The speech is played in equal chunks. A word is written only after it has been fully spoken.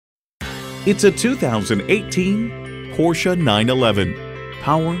It's a 2018 Porsche 911.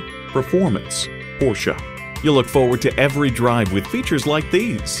 Power, performance, Porsche. You'll look forward to every drive with features like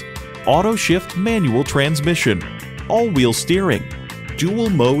these: auto shift manual transmission, all-wheel steering,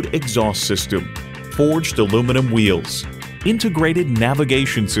 dual mode exhaust system, forged aluminum wheels, integrated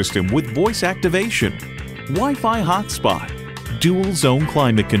navigation system with voice activation, Wi-Fi hotspot, dual zone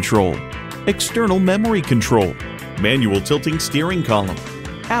climate control, external memory control, manual tilting steering column,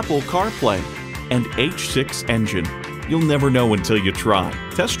 Apple CarPlay, and H6 engine. You'll never know until you try.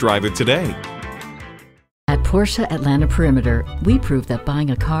 Test drive it today. At Porsche Atlanta Perimeter, we prove that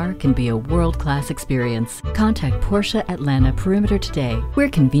buying a car can be a world-class experience. Contact Porsche Atlanta Perimeter today. We're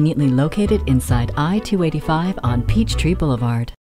conveniently located inside I-285 on Peachtree Boulevard.